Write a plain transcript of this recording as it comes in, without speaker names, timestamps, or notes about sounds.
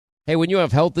Hey, when you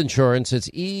have health insurance, it's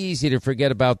easy to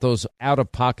forget about those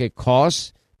out-of-pocket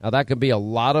costs. Now, that can be a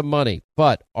lot of money,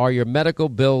 but are your medical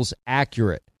bills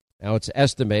accurate? Now, it's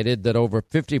estimated that over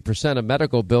 50% of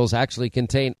medical bills actually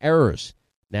contain errors.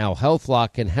 Now,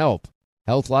 HealthLock can help.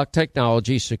 HealthLock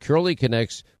technology securely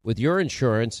connects with your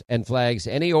insurance and flags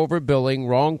any overbilling,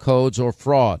 wrong codes, or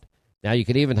fraud. Now, you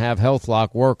can even have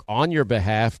HealthLock work on your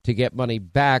behalf to get money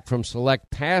back from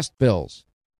select past bills.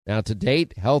 Now, to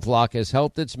date, HealthLock has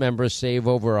helped its members save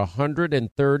over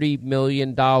 $130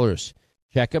 million.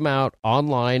 Check them out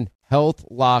online,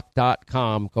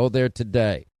 healthlock.com. Go there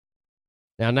today.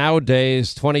 Now,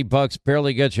 nowadays, $20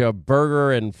 barely gets you a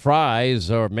burger and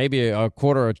fries or maybe a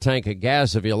quarter of a tank of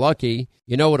gas if you're lucky.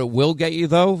 You know what it will get you,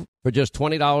 though? For just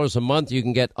 $20 a month, you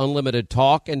can get unlimited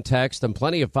talk and text and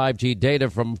plenty of 5G data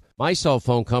from my cell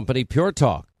phone company, Pure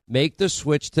Talk. Make the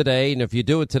switch today, and if you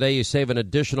do it today, you save an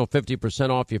additional 50%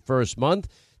 off your first month.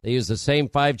 They use the same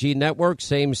 5G network,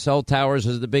 same cell towers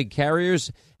as the big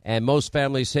carriers, and most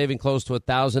families saving close to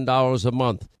 $1,000 a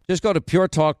month. Just go to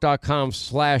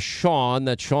puretalk.com/Sean,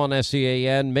 that's Sean,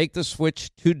 S-E-A-N. Make the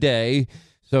switch today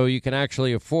so you can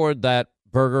actually afford that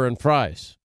burger and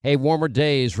fries. Hey, warmer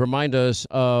days remind us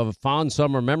of fond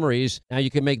summer memories. Now you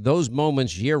can make those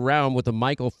moments year-round with the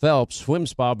Michael Phelps Swim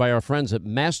Spa by our friends at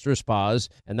Master Spas,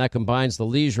 and that combines the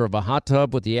leisure of a hot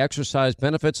tub with the exercise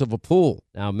benefits of a pool.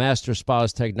 Now, Master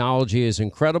Spa's technology is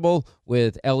incredible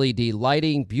with LED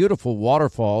lighting, beautiful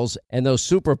waterfalls, and those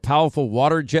super powerful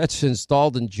water jets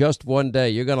installed in just one day.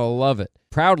 You're going to love it.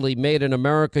 Proudly made in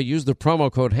America. Use the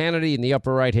promo code Hannity in the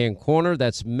upper right-hand corner.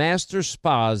 That's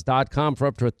masterspas.com for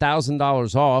up to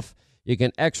 $1,000 off. You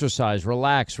can exercise,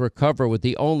 relax, recover with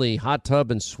the only hot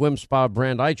tub and swim spa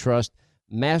brand I trust,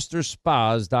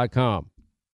 masterspas.com.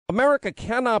 America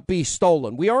cannot be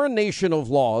stolen. We are a nation of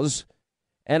laws,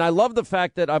 and I love the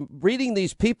fact that I'm reading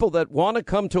these people that want to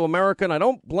come to America, and I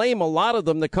don't blame a lot of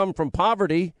them that come from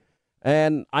poverty,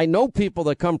 and I know people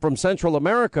that come from Central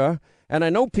America, and I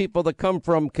know people that come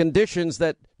from conditions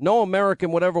that no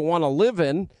American would ever want to live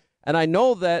in. And I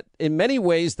know that in many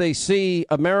ways they see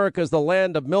America as the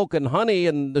land of milk and honey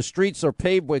and the streets are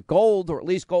paved with gold, or at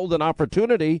least golden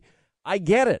opportunity. I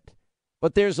get it.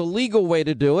 But there's a legal way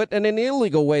to do it and an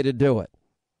illegal way to do it.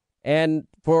 And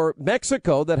for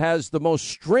Mexico, that has the most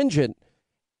stringent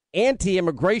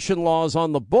anti-immigration laws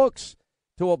on the books,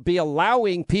 to be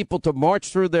allowing people to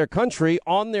march through their country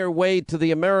on their way to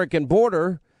the American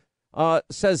border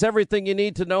says everything you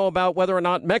need to know about whether or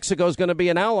not Mexico is going to be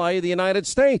an ally of the United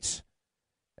States.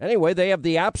 Anyway, they have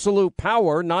the absolute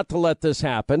power not to let this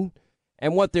happen.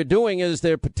 And what they're doing is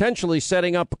they're potentially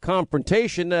setting up a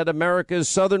confrontation at America's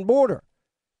southern border,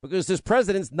 because this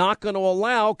president's not going to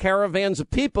allow caravans of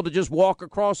people to just walk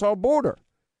across our border.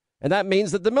 And that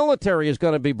means that the military is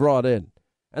going to be brought in.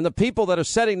 And the people that are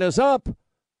setting this up,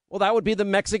 well, that would be the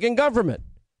Mexican government,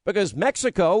 because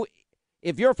Mexico,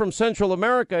 if you're from Central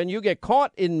America and you get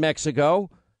caught in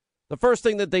Mexico, the first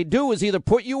thing that they do is either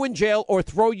put you in jail or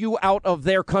throw you out of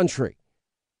their country.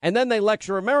 And then they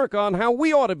lecture America on how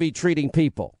we ought to be treating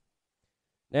people.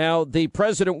 Now, the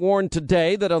president warned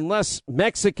today that unless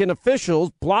Mexican officials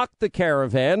block the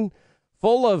caravan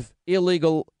full of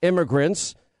illegal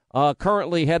immigrants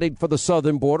currently heading for the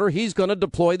southern border, he's going to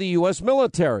deploy the U.S.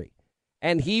 military.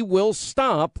 And he will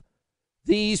stop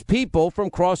these people from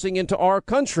crossing into our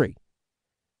country.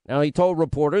 Now, he told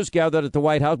reporters gathered at the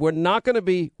White House,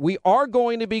 we are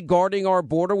going to be guarding our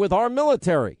border with our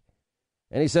military.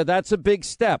 And he said that's a big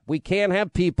step. We can't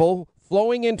have people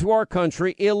flowing into our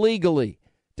country illegally,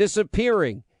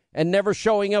 disappearing, and never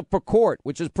showing up for court,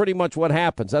 which is pretty much what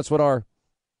happens. That's what our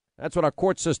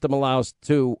court system allows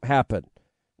to happen.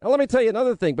 Now, let me tell you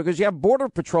another thing, because you have Border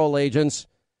Patrol agents.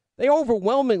 They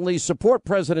overwhelmingly support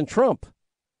President Trump.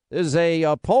 There's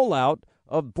a poll out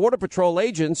of Border Patrol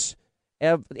agents.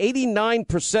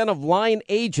 89% of line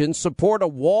agents support a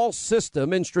wall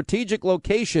system in strategic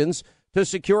locations to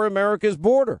secure America's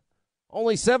border.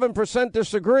 Only 7%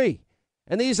 disagree.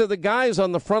 And these are the guys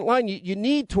on the front line. You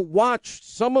need to watch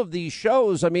some of these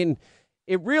shows. I mean,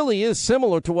 it really is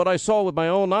similar to what I saw with my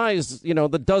own eyes,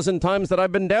 the dozen times that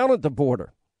I've been down at the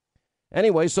border.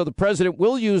 Anyway, so the president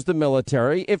will use the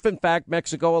military if, in fact,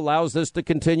 Mexico allows this to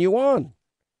continue on.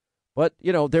 But,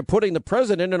 they're putting the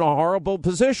president in a horrible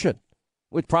position,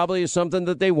 which probably is something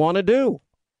that they want to do.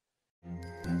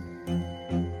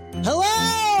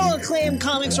 Hello, acclaimed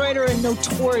comics writer and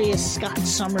notorious Scott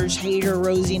Summers hater,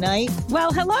 Rosie Knight.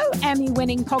 Well, hello,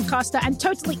 Emmy-winning podcaster and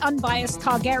totally unbiased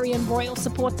Targaryen royal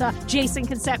supporter, Jason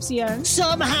Concepcion.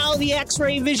 Somehow the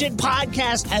X-Ray Vision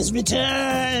podcast has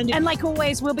returned. And like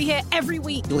always, we'll be here every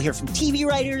week. You'll hear from TV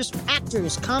writers,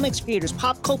 actors, comics creators,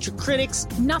 pop culture critics.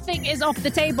 Nothing is off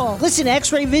the table. Listen to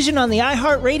X-Ray Vision on the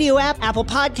iHeartRadio app, Apple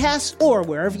Podcasts, or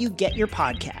wherever you get your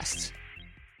podcasts.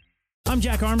 I'm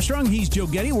Jack Armstrong. He's Joe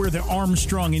Getty. We're the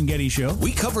Armstrong and Getty Show.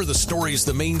 We cover the stories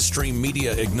the mainstream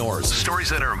media ignores. Stories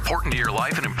that are important to your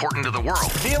life and important to the world.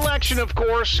 The election, of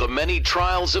course. The many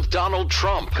trials of Donald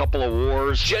Trump. Couple of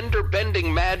wars.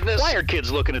 Gender-bending madness. Why are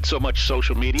kids looking at so much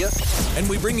social media? And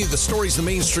we bring you the stories the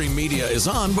mainstream media is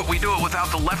on, but we do it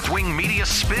without the left-wing media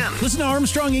spin. Listen to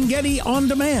Armstrong and Getty on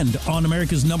demand on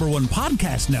America's #1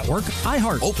 podcast network,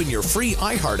 iHeart. Open your free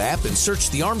iHeart app and search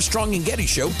The Armstrong and Getty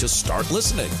Show to start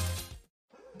listening.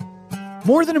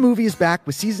 More Than a Movie is back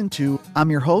with Season 2. I'm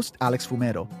your host, Alex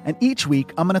Fumero, and each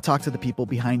week I'm going to talk to the people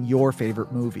behind your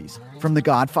favorite movies. From The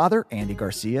Godfather, Andy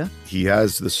Garcia. He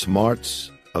has the smarts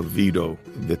of Vito,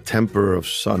 the temper of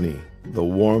Sonny, the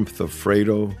warmth of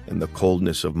Fredo, and the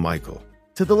coldness of Michael.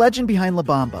 To the legend behind La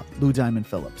Bamba, Lou Diamond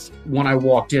Phillips. When I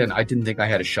walked in, I didn't think I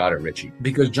had a shot at Richie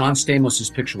because John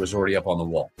Stamos' picture was already up on the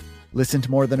wall. Listen to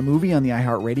More Than a Movie on the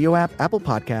iHeartRadio app, Apple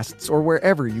Podcasts, or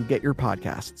wherever you get your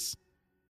podcasts.